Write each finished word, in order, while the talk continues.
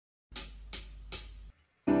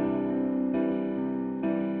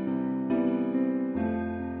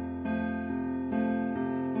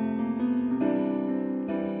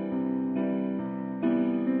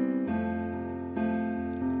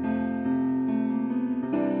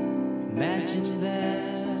Imagine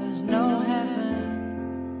there's no heaven.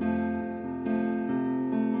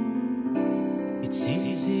 It's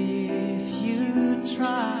easy if you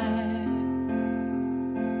try.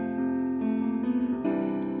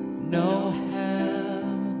 No hell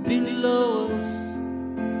below us,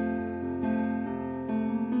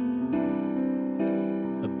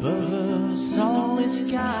 above us only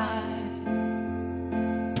sky.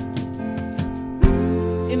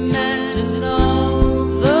 Imagine all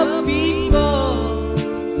the people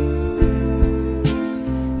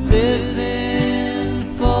living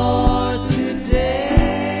for today.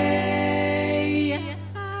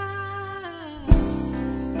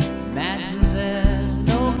 Imagine there's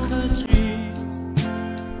no countries.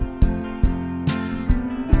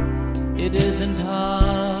 It isn't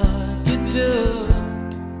hard to do.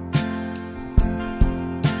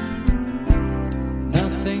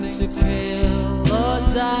 Nothing to kill or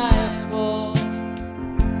die for.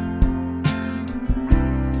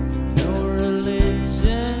 No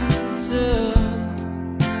religion too.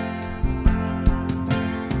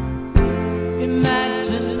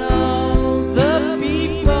 Imagine all the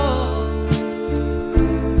people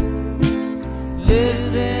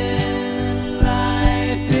living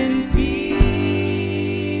life in peace.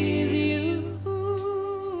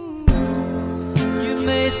 You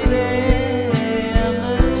may say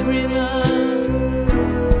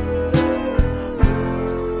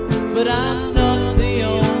but I'm not the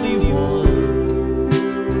only one.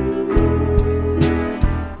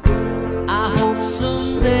 I hope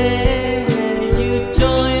someday you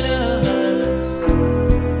join us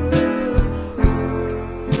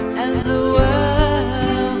and the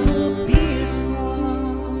world will be as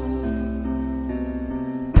one.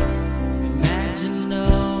 Imagine no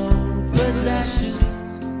possessions.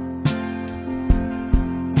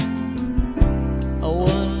 I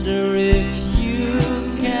wonder if you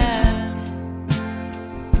can.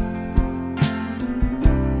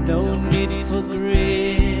 No need for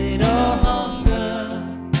greed or hunger,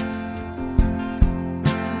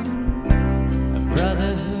 a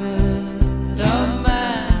brotherhood of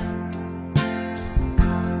man.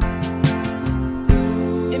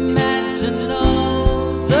 Imagine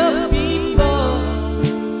all the people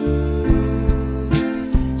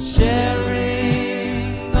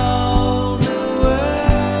sharing all the world.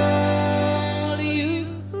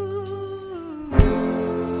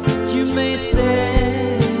 You may say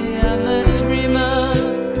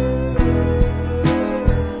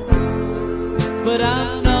but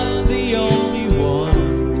I'm not the only one.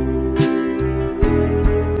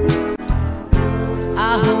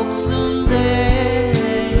 I hope someday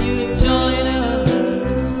you join us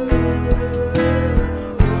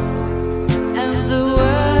and the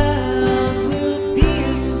world will be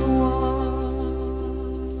as one.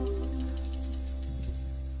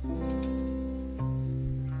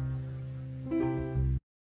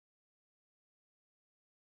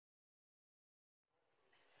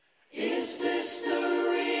 Is this the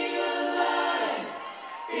real life?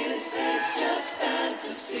 Is this just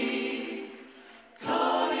fantasy?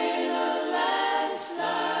 Caught in a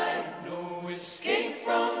landslide, no escape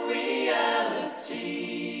from reality.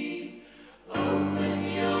 Open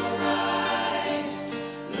your eyes,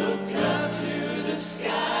 look up to the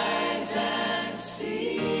skies and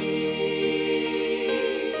see.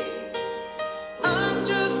 I'm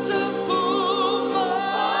just a fool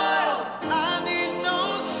boy, I need no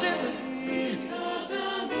sympathy. Cause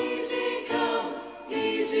I'm easy come,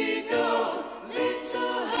 easy go,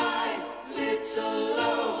 little high, little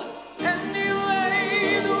low.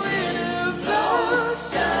 Anyway, the winner blows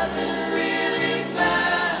doesn't really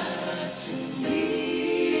matter to me.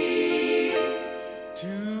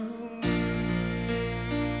 To me.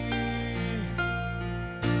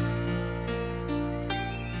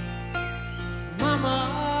 Mama,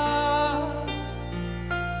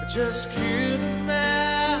 I just killed a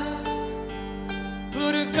man,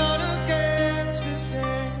 put a gun against his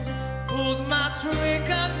head, pulled my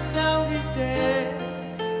trigger, now he's dead.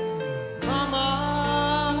 Mama,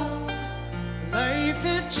 life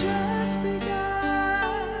had just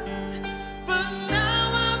begun, but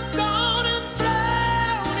now I've gone and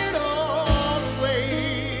thrown it all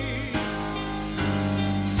away.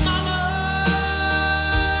 Mama,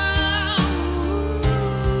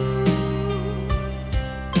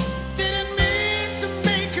 didn't mean to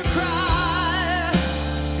make you cry.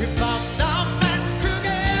 If I'm not back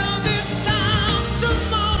again this time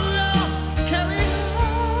tomorrow, carry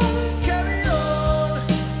on,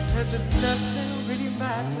 as if nothing really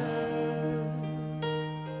matters.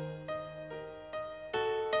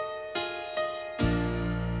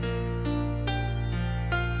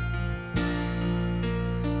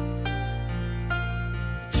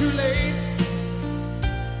 too late.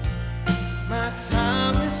 My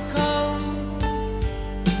time is come.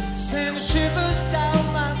 Send shivers down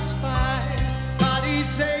my spine.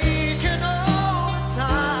 Body's aching all the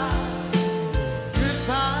time.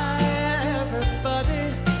 Goodbye, everybody.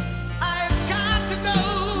 I've got to go.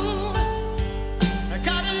 I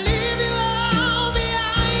gotta leave you all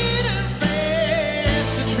behind and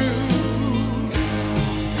face the truth.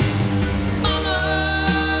 Mama,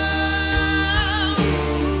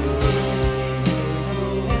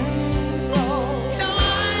 no,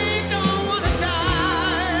 I don't wanna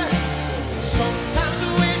die. Sometimes I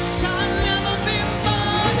wish I'd never been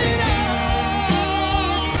born at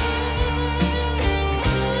all.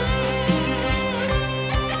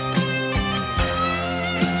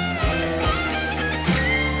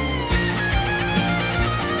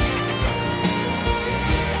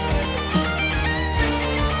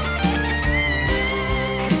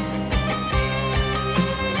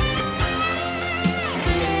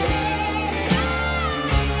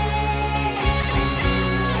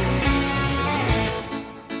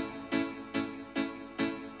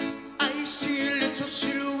 I see a little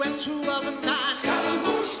silhouette of a man.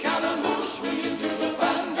 Scaramouche, swinging to the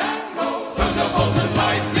fandango. Thunderbolts and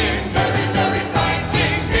lightning, very, very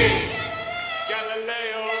frightening me.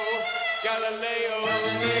 Galileo, Galileo,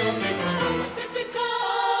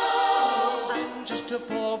 I'm just a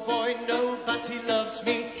poor boy, nobody loves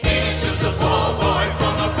me. He's just a poor boy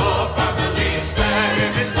from a poor family,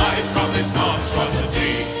 sparing his life from this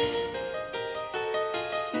monstrosity.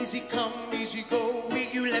 Easy come, easy go, will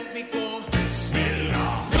you let me go?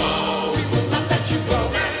 Bismillah, no, We will not let you go.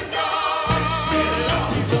 let him go. Bismillah,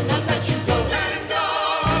 we will not let you go. Let him go.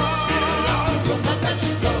 Bismillah, we will not let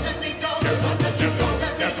you go. Let me go. Never, Let you go. never,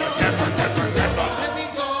 Let me never, go. never, never, never. Let me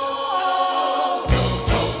go. No,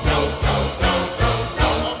 no, no, no, no, no, no.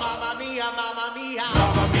 Oh, mamma mia, mamma mia.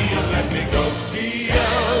 Mamma mia,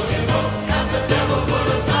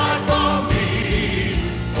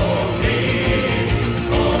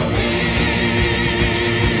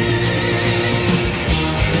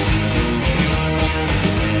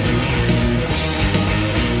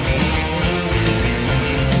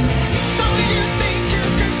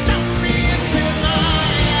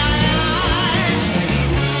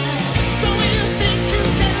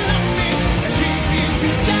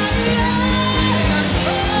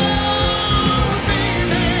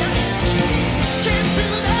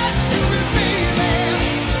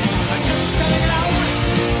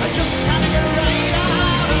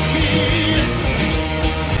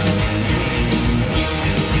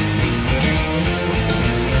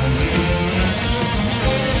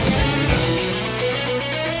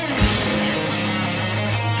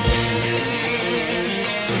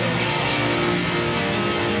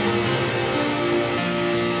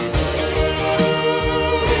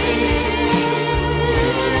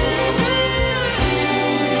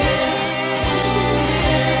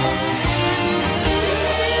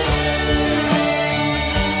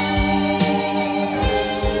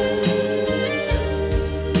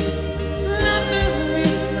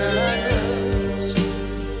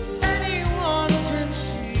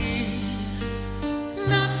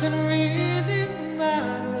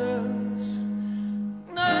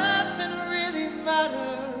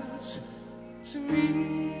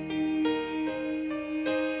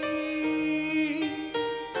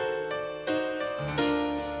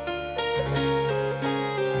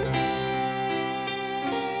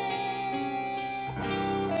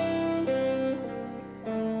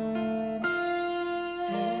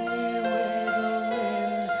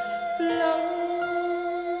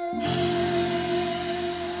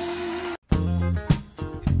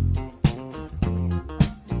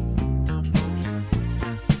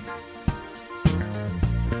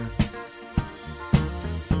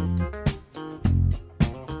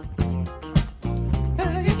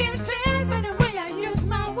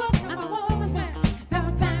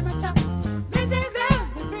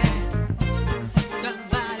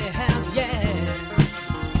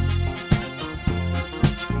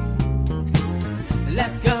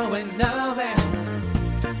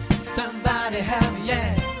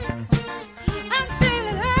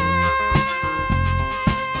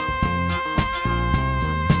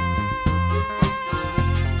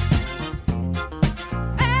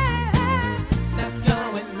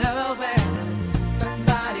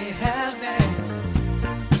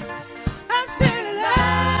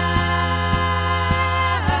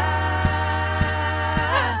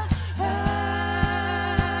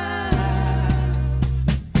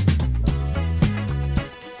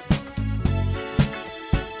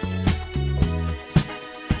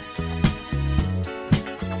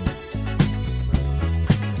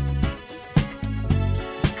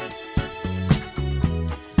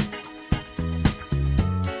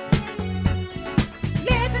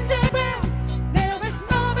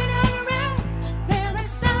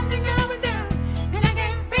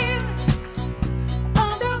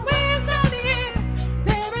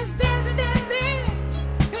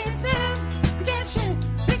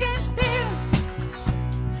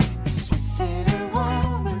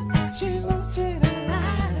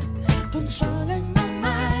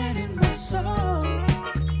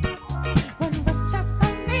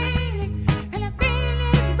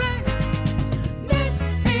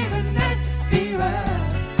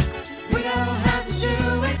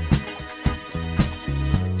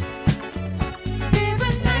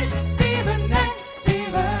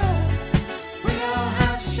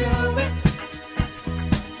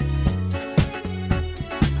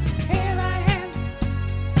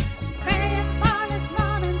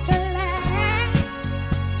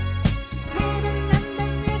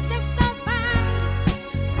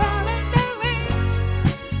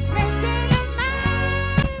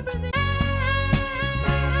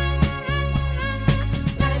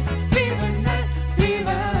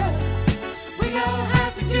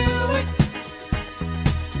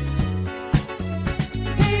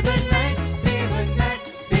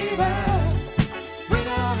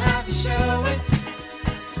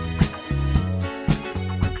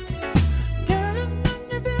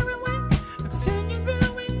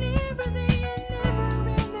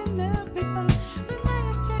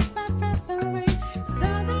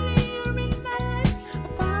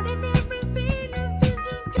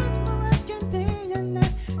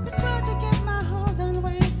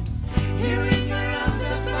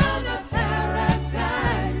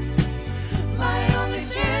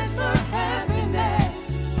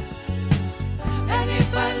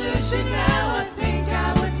 wishing now I think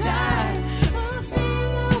I would die. Oh, see,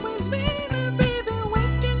 you'll always be my baby. We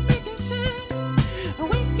can make it shine.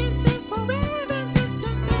 We can take forever just to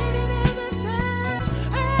meet it every time.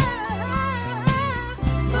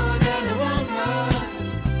 More than a woman.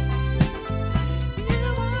 You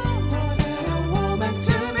are more than a woman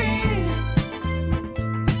to me.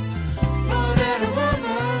 More than a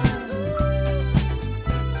woman.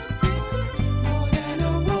 More than a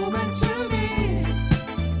woman to me.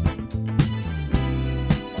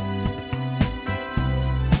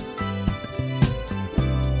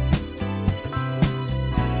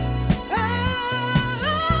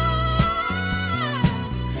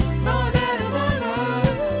 More than a woman.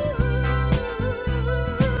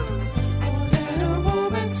 More than a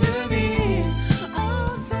woman to me.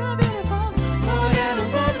 Oh, so beautiful. More than a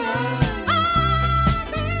woman.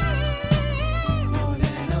 More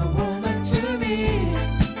than a woman to me.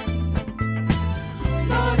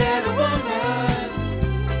 More than a woman.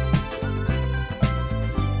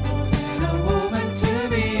 More than a woman to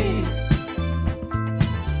me.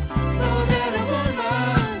 More than a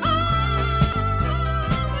woman.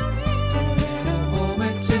 More than a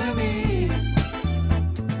woman to me.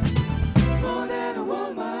 More than a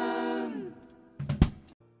woman.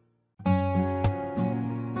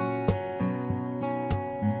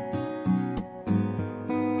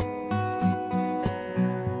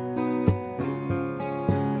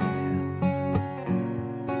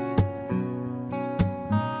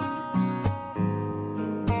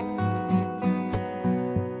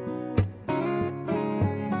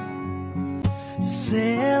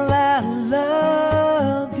 Saying I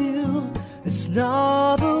love you, it's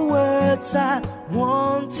not the words I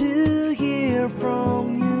want to hear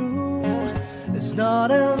from you. It's not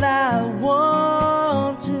all I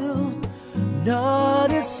want to, not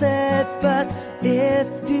to say, but if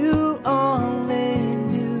you only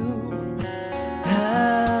knew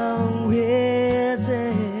how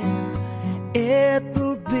easy it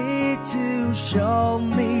would be to show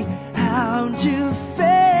me how you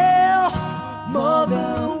feel. More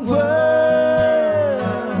than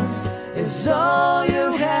words is all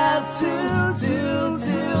you have to do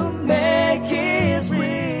to make it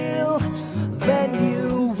real. Then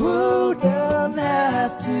you wouldn't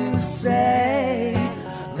have to say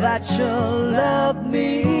that you love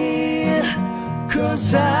me,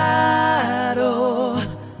 'cause I'd already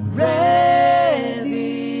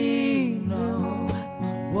know.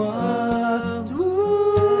 What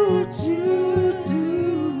would you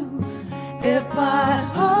do if my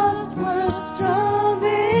heart was torn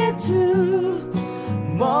in two?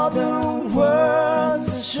 More than words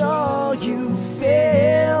to show you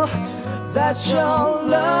feel that your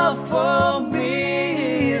love for me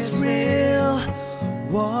is real.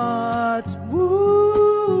 What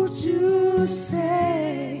would you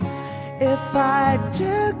say if I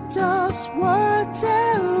took those words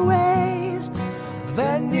away?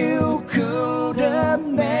 Then you couldn't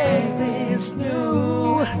make this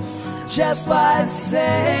new just by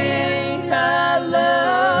saying I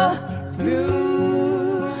love you.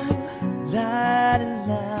 La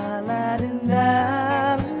la la la la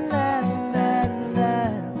la la.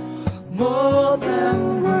 More than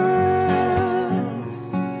words.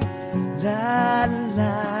 La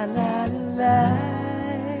la la la.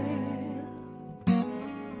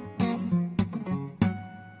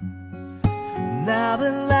 Now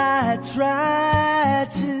that I try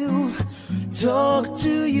to talk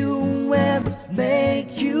to you and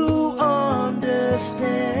make you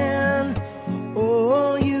understand,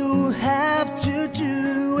 all you have to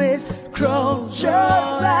do is close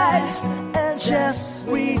your eyes and just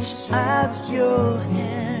reach out your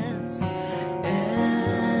hands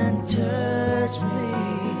and touch me,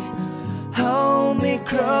 hold me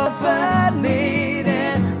close. I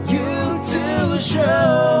needed you to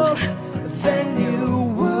show. Then you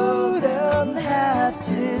wouldn't have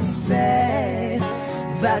to say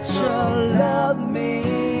that you love me,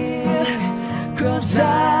 'cause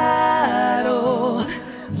I'd already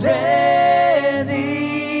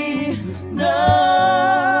know.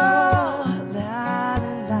 La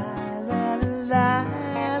la la la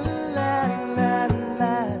la la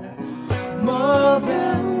la. More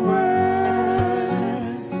than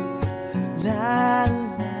words. La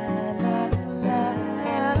la la la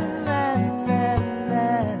la la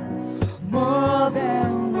la. More than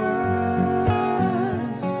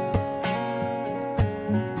words.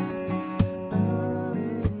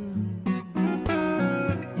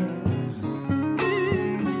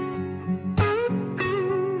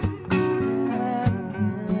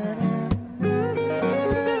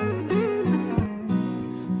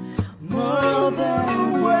 More than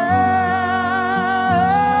words.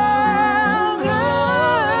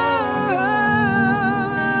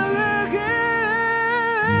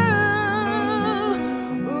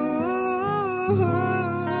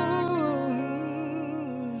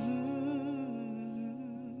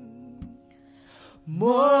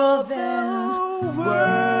 more than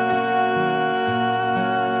words.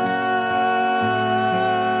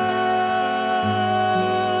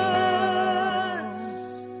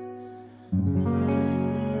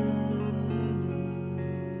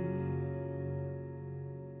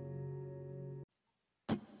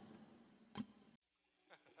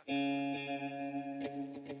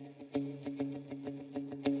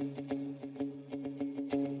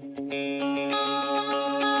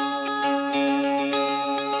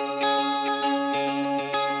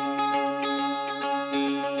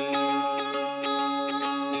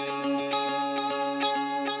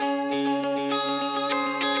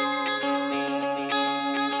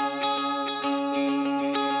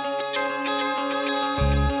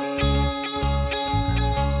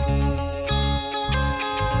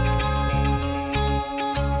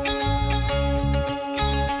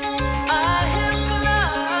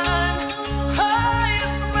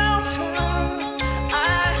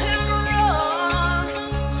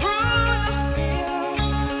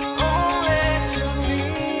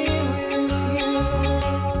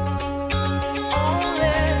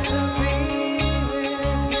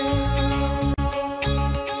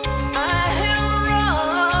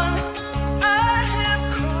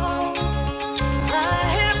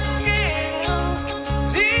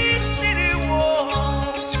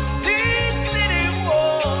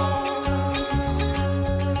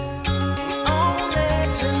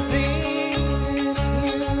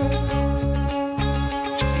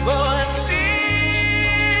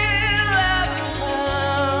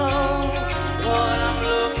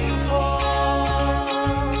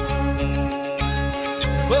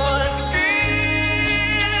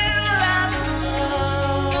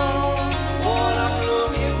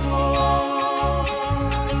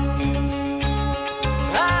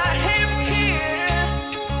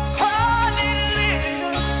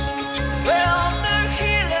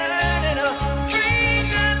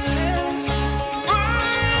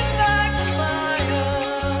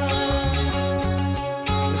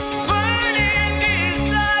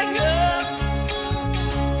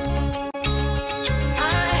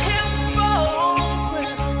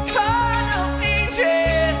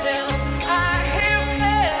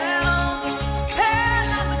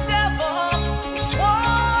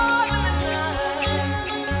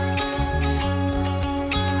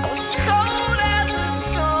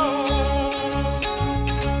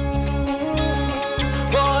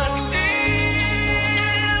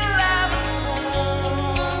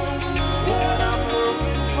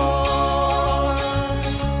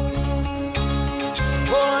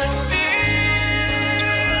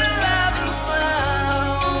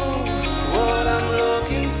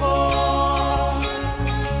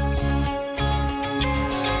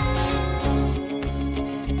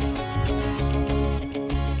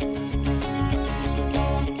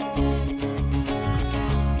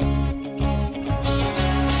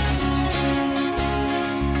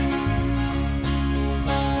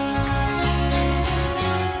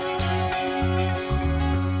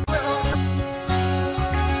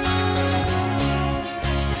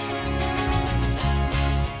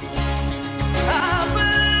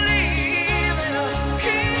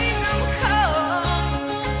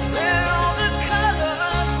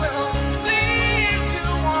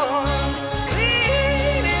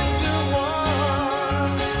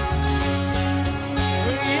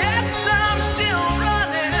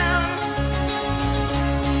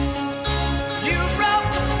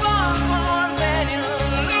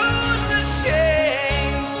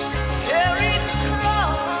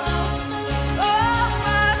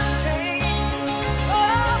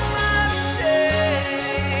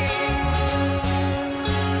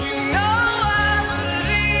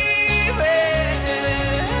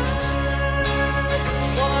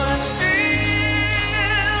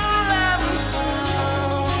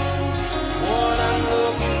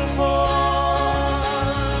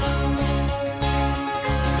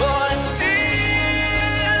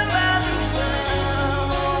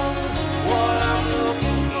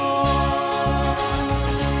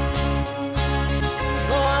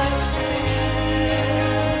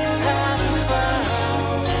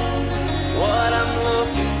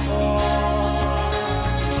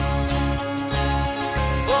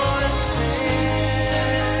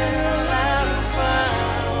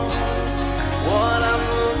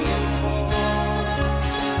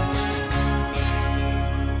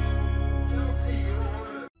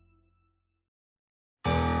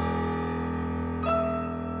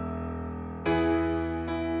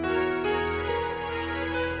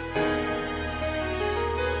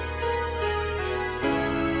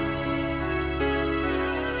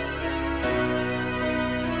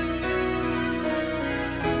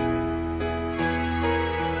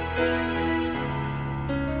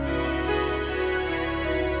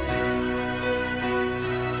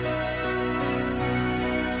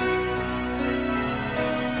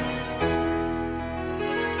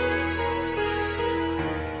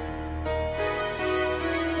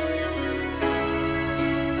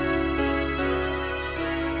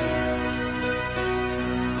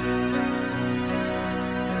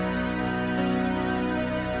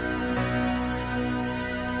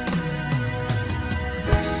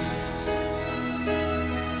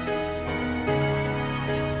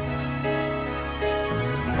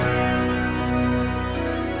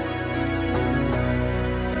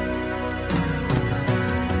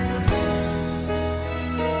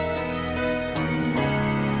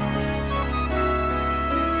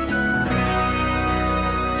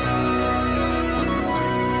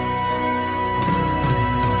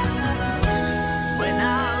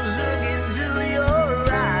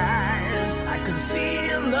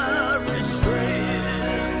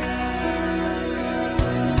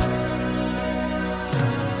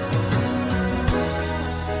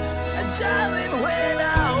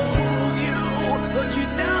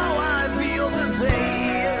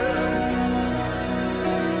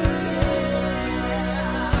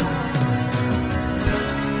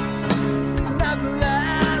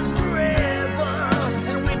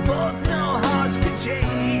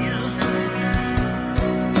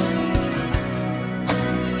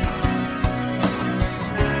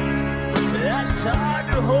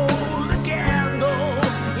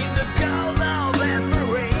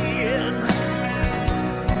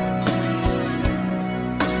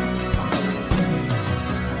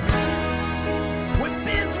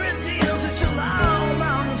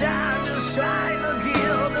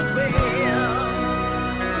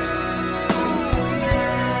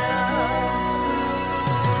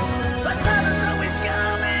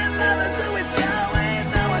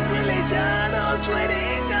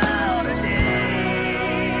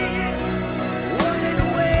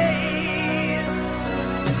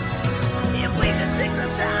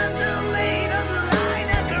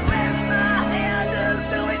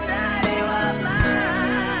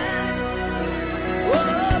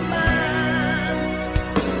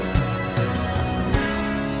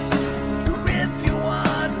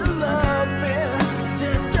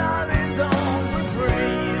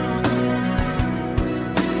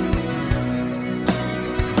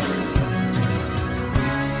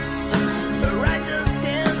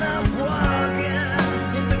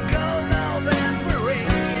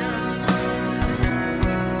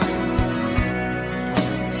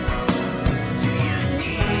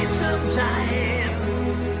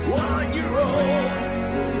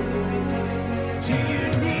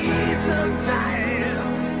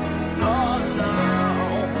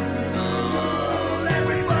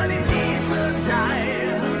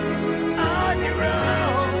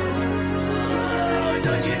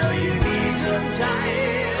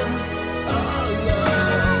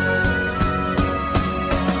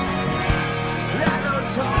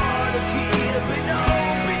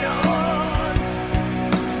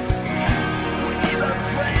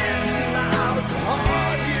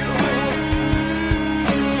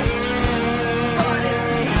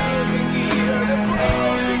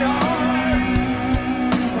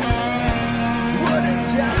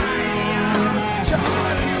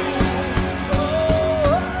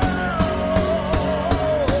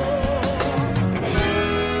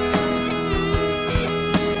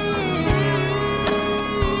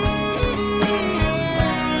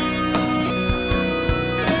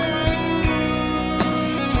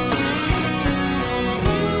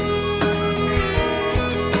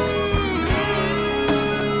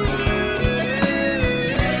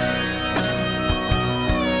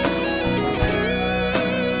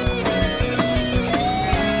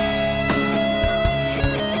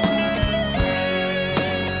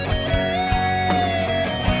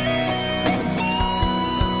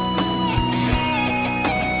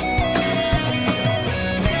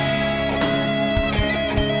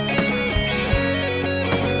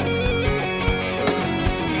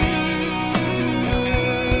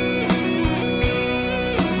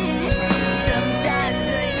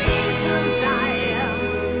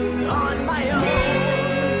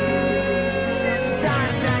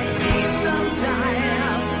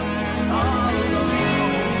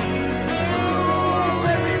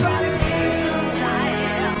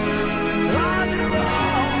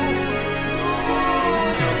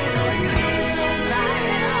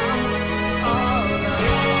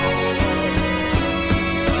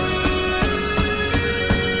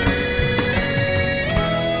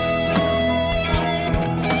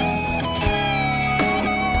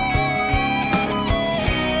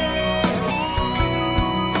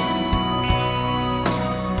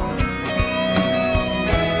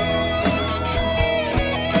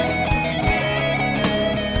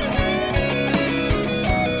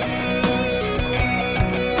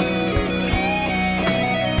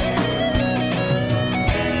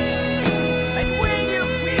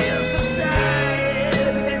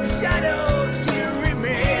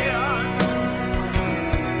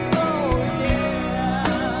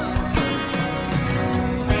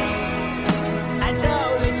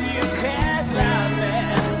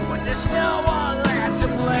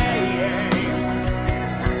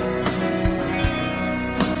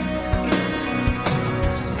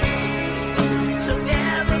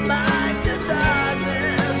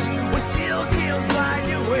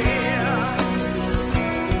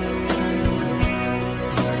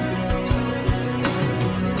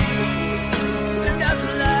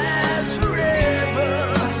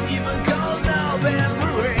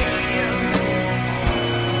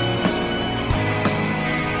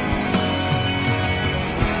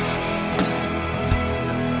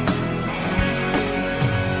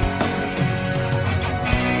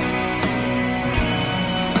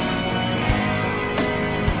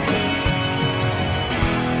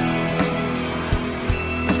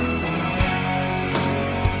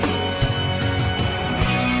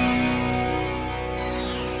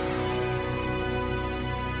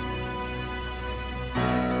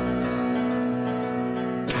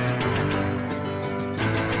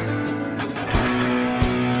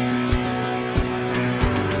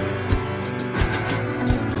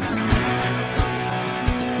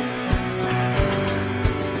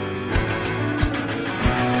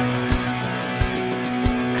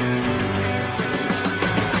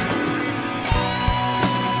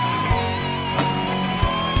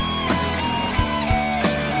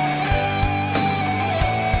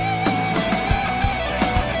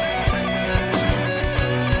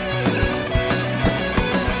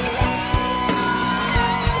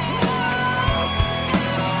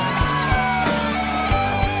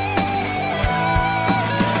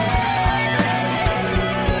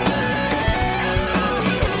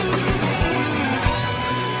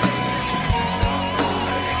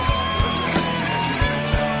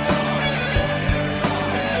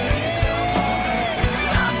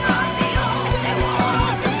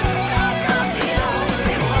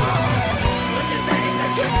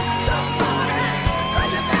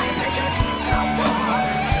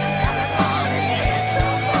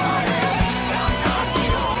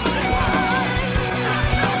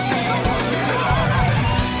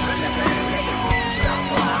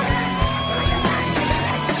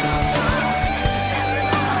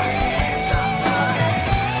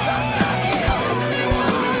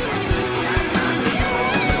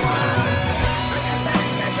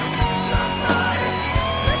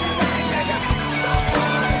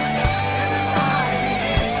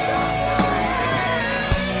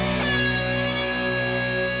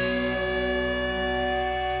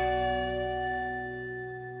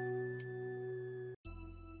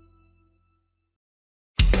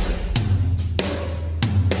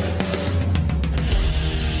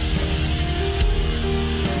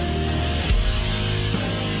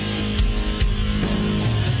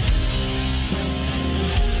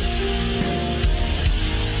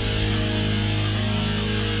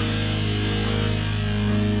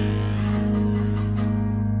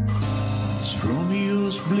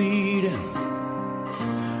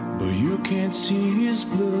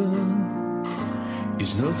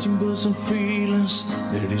 It's nothing but some feelings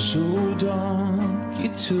that is hold on you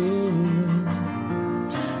to.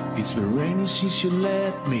 It's been raining since you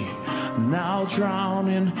left me, now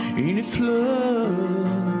drowning in the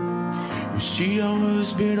flood. You see, I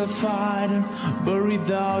was better fighting, but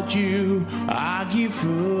without you, I give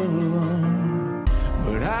up.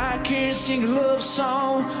 But I can't sing a love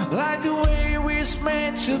song like the way we're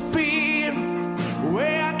meant to be.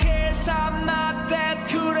 Where I guess I'm not that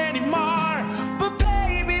good anymore, but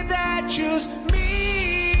baby, that's just me.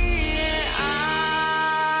 I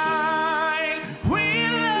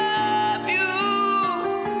will love you,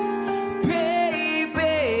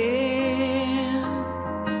 baby.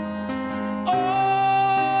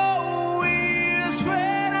 Always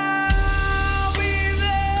when I'll be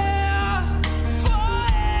there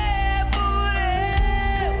forever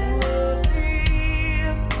and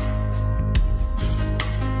dear.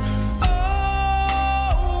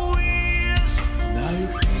 Always. Now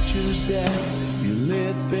your pictures that you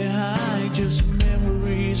left behind, just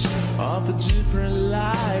memories of a different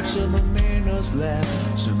life. Some have made us laugh,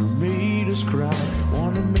 some have made us cry.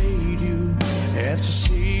 One have made you have to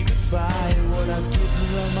say goodbye. What I did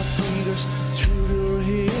around my fingers through your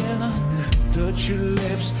hair, touch your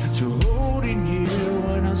lips to hold in here.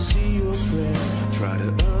 When I see your breath, try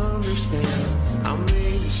to understand. I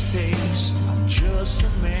made mistakes, I'm just a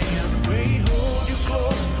man. When he hold you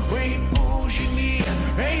close, when he pulls you near,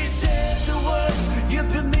 and he says the words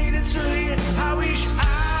you've been needing to hear. I wish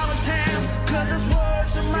I was him, cause his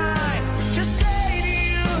words are mine. Just say to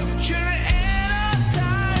you, you're in a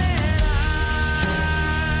time.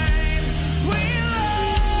 We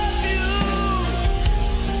love you,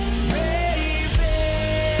 baby.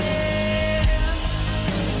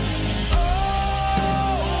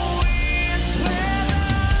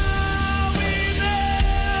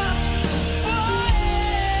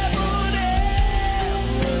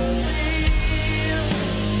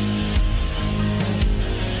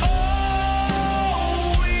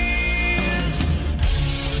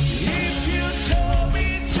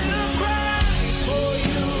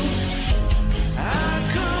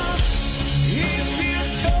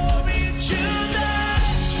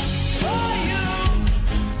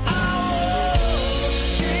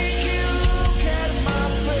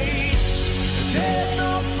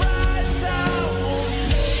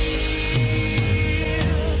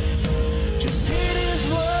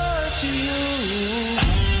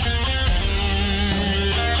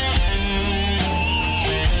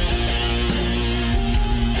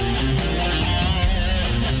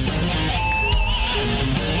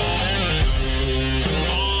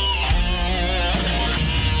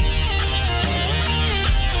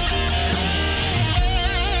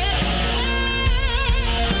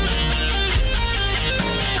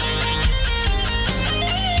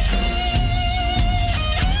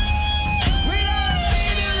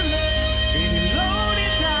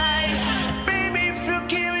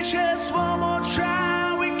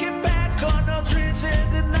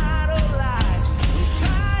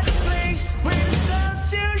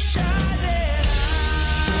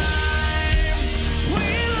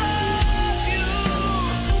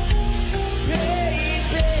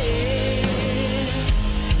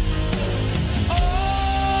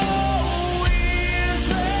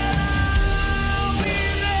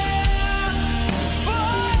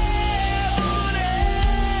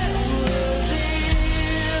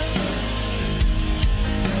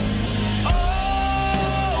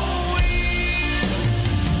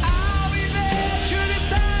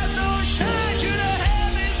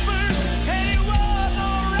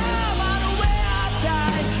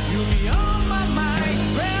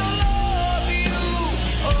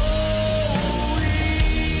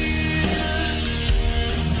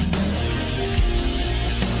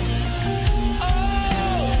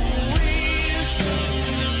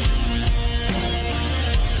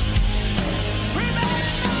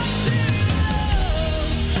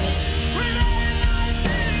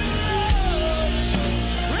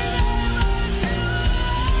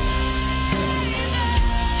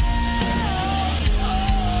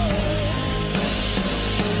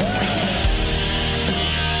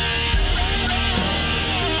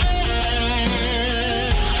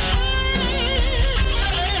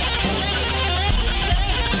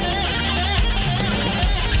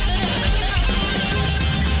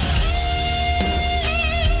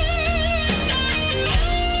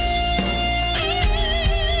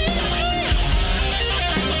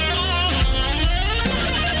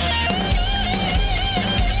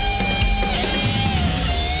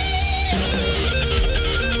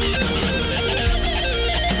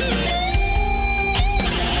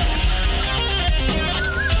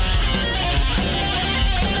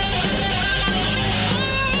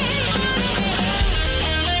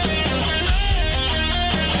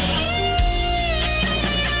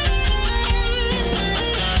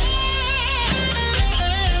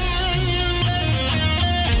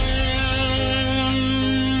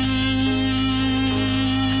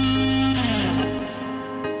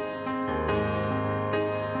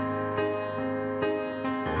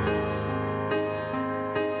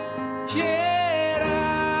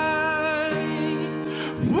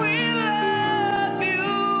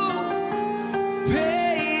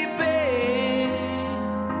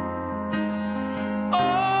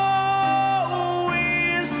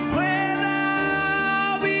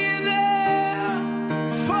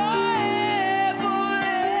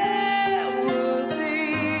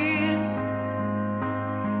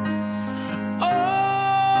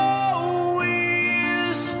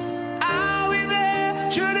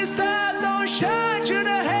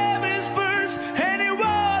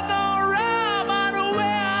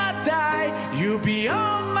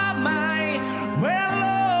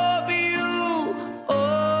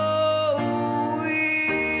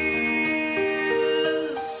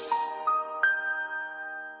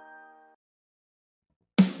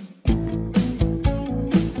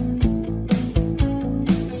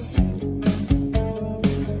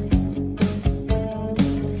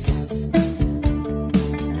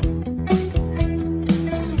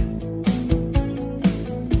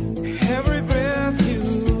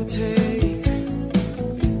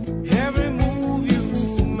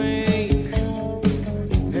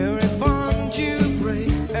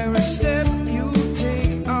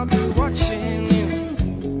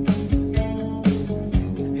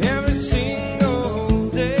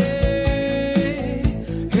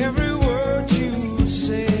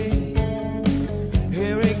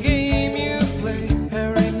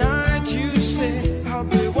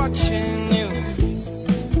 watching you.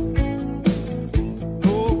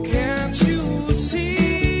 Oh, can't you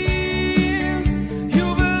see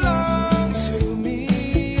you belong to me?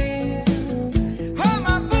 Oh,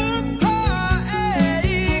 my boom heart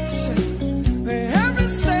aches every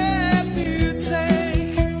step you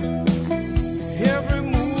take, every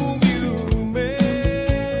move you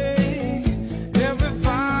make, every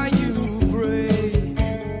vow you break.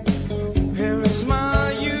 Here is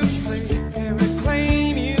my youth, every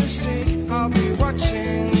claim you stake. I'll be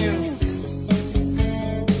watching you.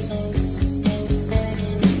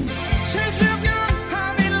 Since you've gone,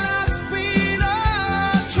 I've been lost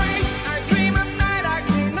without trace. I dream at night, I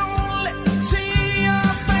can only see your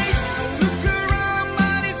face. Look around,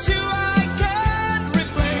 but it's you I can't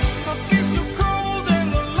replace. I feel so cold and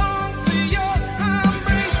I long for your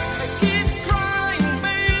embrace. I keep crying,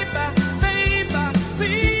 baby, baby,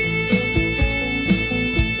 please.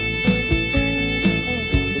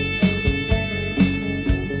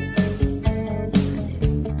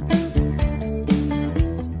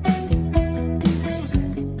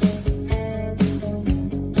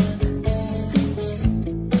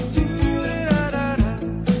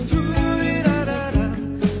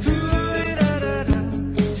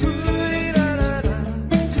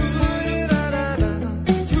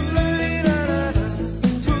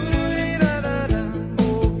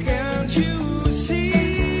 Oh, can't you see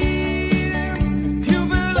you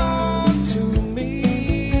belong to me?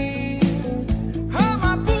 Oh,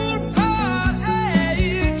 my poor heart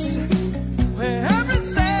aches every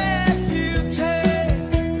step you take,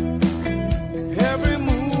 every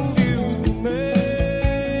move you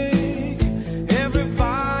make, every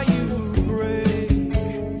vow you break,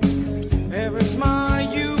 every smile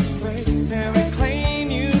you fake, every claim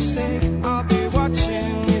you say. I'll be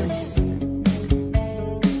watching you.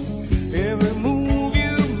 Every move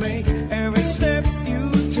you make, every step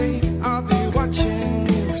you take, I'll be watching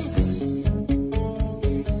you.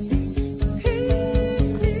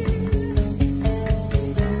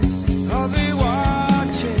 I'll be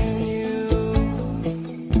watching you.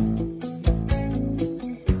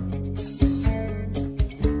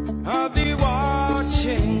 I'll be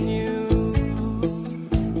watching you.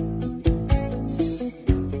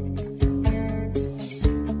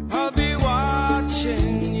 I'll be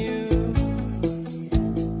watching you.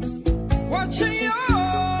 Watching you.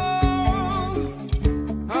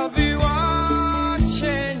 I'll be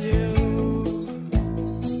watching you.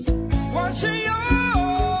 Watching you.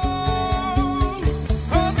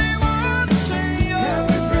 I'll be watching you.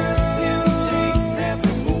 Every breath you take,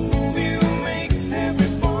 every move you make, every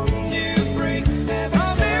bond you break, every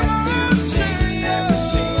step you take, every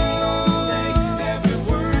single day, every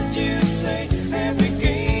word you say, every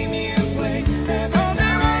game you play, every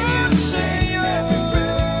night you say, every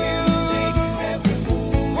breath you take, every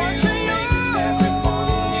move you make, every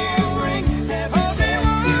bond you break, every step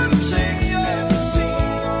you take, every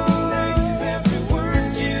single day, every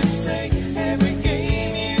word you say, every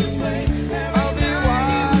game you play, every night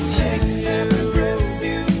you say, every breath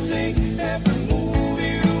you take, every move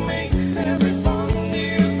you make, every bond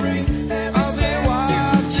you break, every step you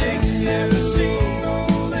take, every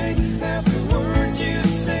single day, every word you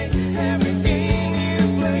say, every game you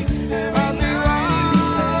play, every night you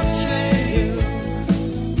say.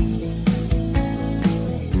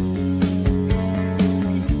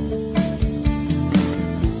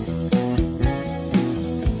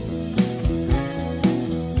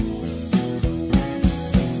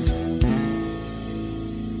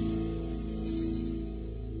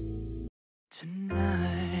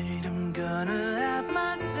 Tonight I'm gonna have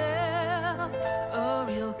myself a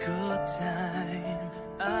real good time.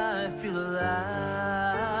 I feel alive.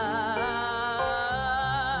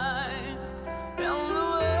 And the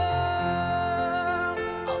world,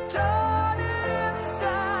 I'll turn it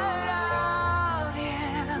inside out.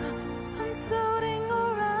 Yeah, I'm floating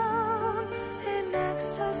around in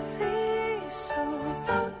ecstasy. So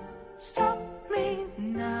don't stop me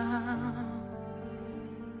now.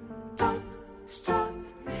 Don't stop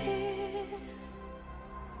me.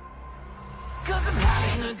 'Cause I'm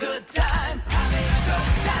having a good time. Having a good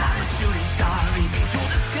time. I'm a shooting star leaping through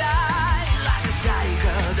the sky. Like a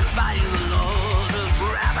tiger defying the laws of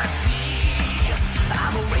gravity.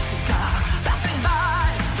 I'm a racing car passing by,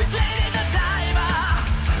 reclaiming the timer.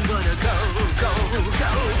 I'm gonna go, go,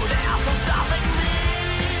 go. They are so stopping me.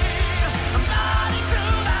 I'm running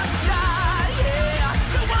through the sky, yeah.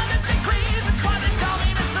 200 degrees, it's what they call me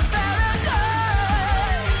Mr.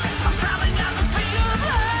 Fahrenheit. I'm traveling at the speed of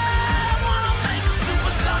light. Wanna make a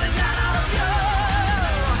supersonic man out of you.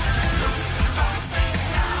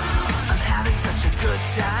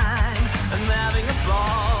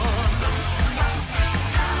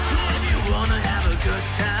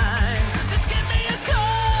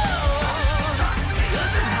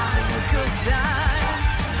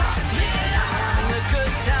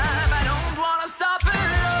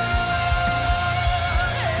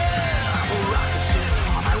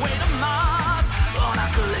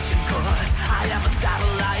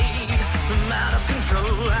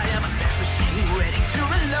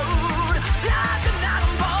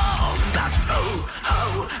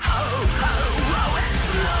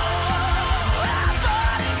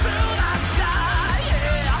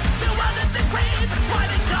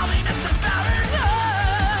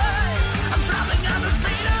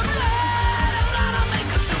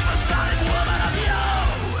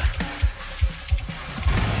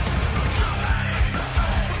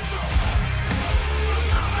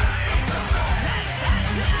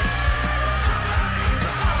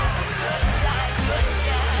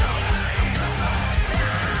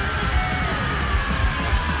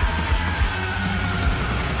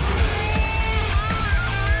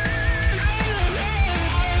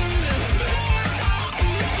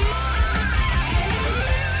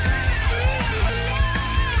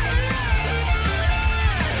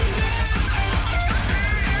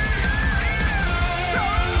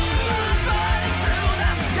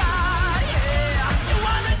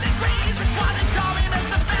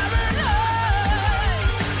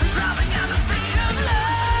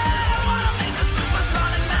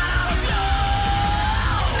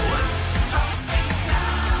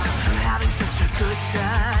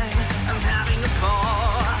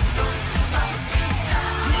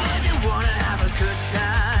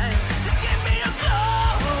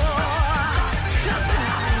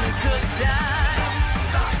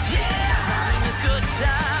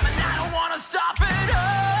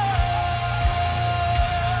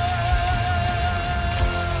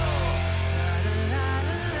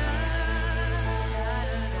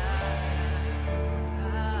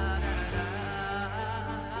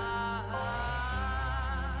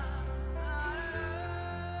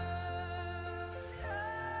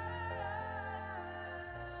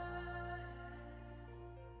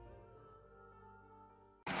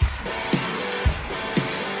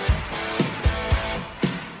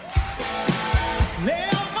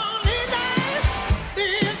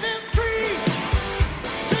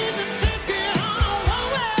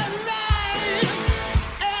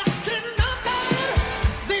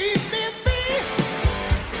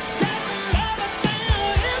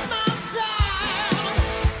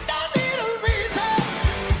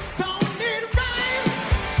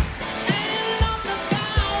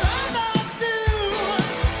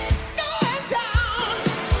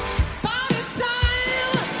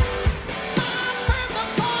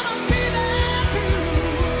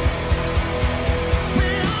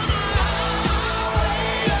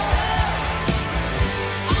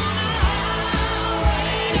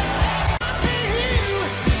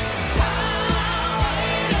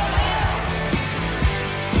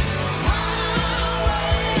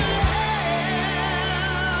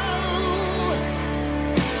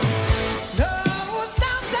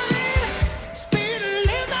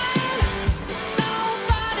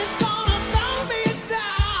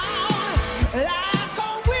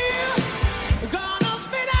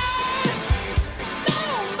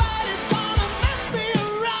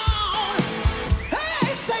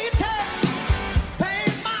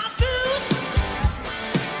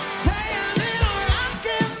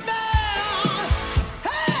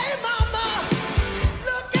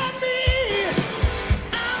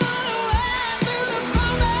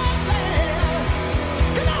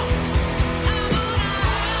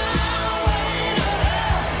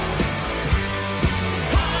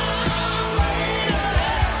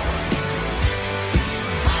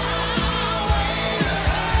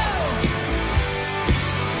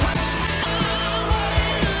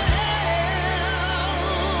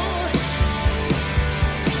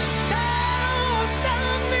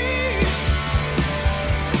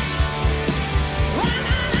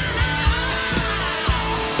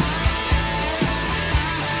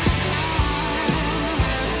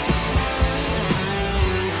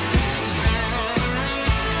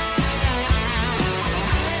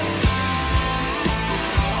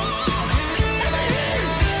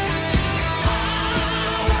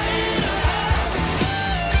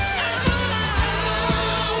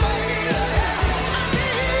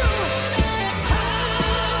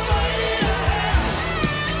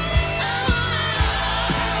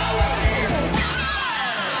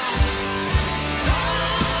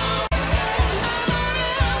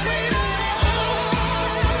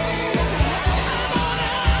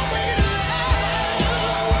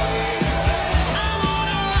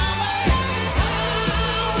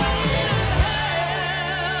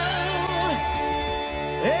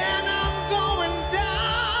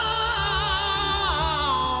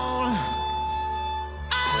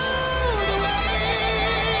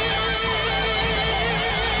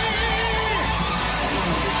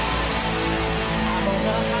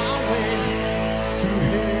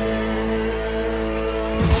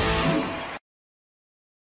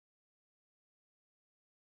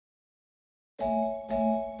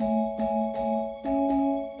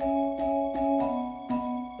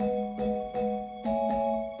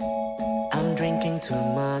 too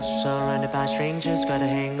much, surrounded by strangers, got a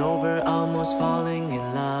hangover, almost falling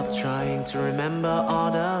in love, trying to remember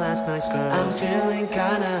all the last night's girl. I'm feeling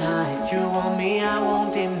kinda high, you want me, I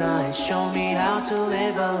won't deny. Show me how to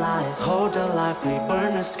live a life, hold the life, we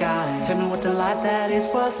burn the sky. Tell me what's the life that is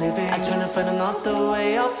worth living. I try to find another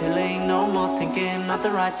way of feeling, no more thinking, not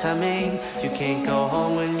the right timing. You can't go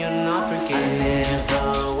home when you're not drinking. I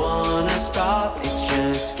never wanna stop, it's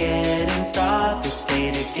just getting started.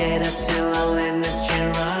 Stay together till our energy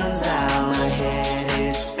runs out. My head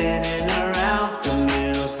is spinning around, the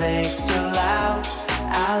music's too loud.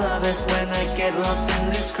 I love it when I get lost in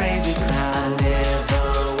this crazy crowd. I never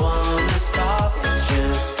wanna stop, it's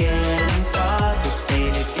just getting started. Stay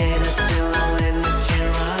together till our energy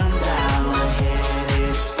runs out. My head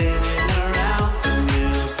is spinning around, the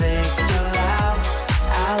music's too loud.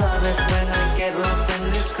 I love it when I get lost in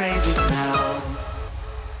this crazy crowd.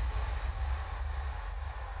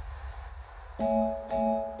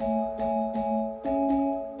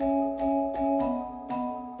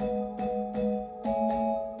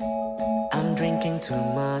 I'm drinking too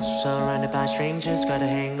much, surrounded by strangers, got a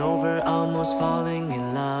hangover, almost falling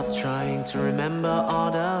in love, trying to remember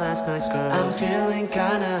all the last night's girl. I'm feeling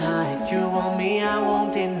kinda high, you want me, I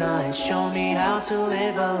won't deny. Show me how to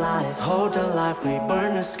live a life, hold the life, we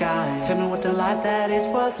burn the sky. Tell me what's the life that is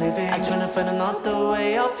worth living. I try to find another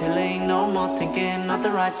way of feeling, no more thinking, not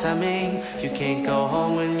the right timing. You can't go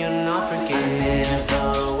home when you're not drinking. I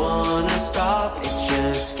never wanna stop, it's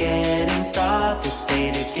just getting started.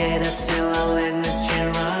 Stay together till our energy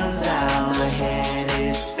runs out. My head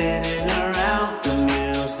is spinning around, the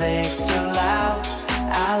music's too loud.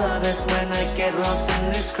 I love it when I get lost in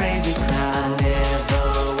this crazy crowd. I never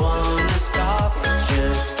wanna stop, it's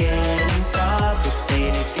just getting started. Stay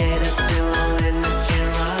together till our energy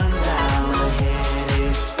runs out. My head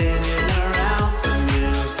is spinning around, the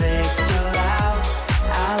music's too loud.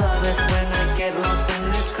 I love it when I get lost in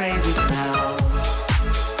this crazy crowd.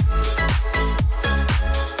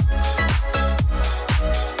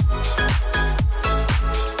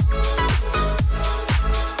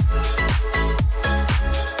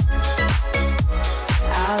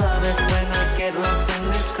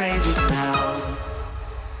 Crazy crowd.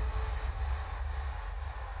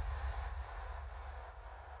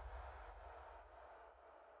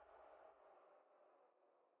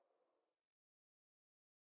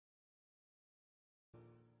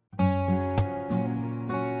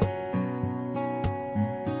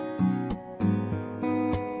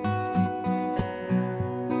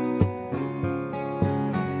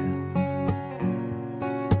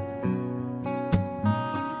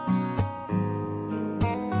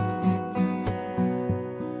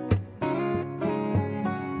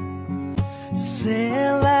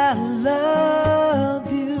 Saying I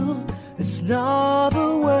love you, it's not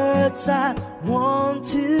the words I want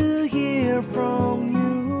to hear from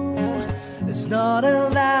you. It's not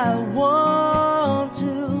all I want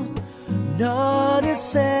to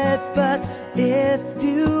notice it, but if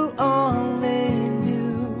you only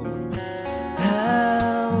knew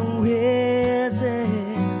how easy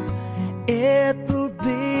it would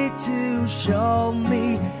be to show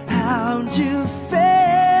me how you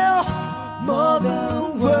feel. More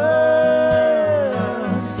than words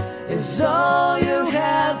is all you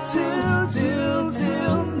have to do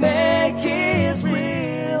to make it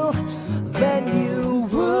real. Then you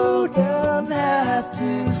wouldn't have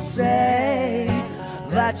to say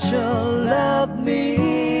that you love me,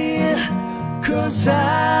 'cause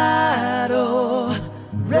I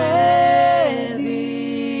already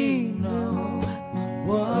know.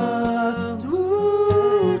 What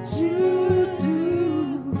would you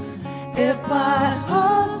do if my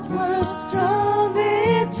heart was torn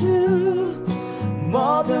into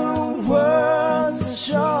more than words to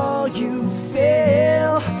show you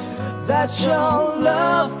feel that your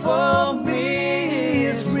love for me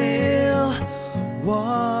is real?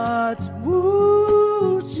 What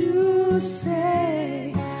would you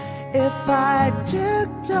say if I took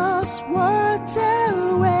those words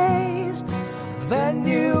away? Then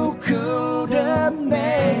you couldn't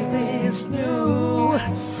make things new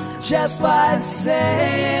just by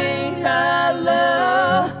saying I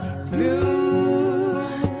love you.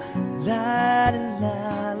 La la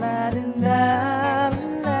la la la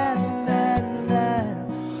la la.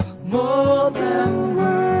 More than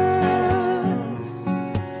words.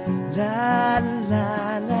 La la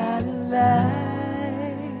la la.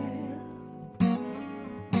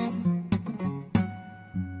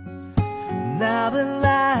 Now that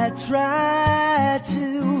I try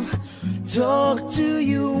to talk to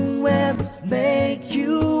you and make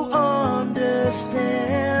you understand,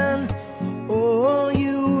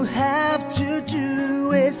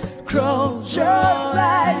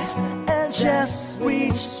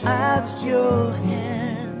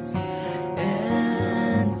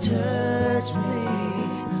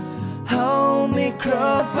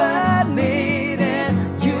 crop I needed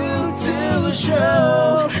you to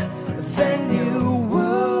show, then you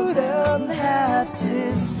wouldn't have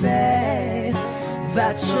to say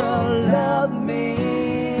that you love me,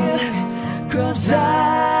 'cause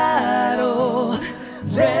I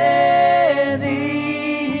already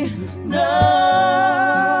know.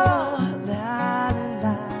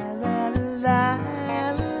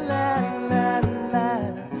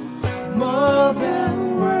 More than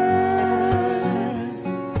words,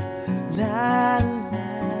 la la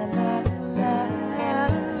la la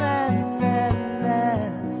la la la.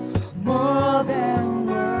 More than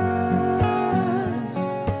words.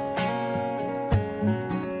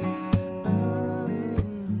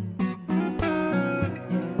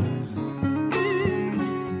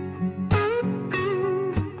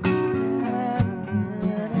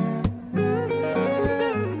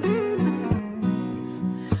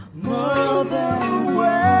 More than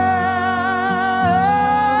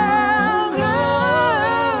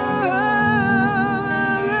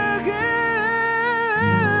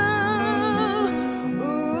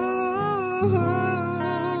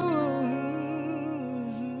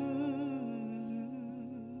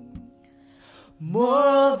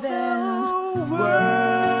more than words.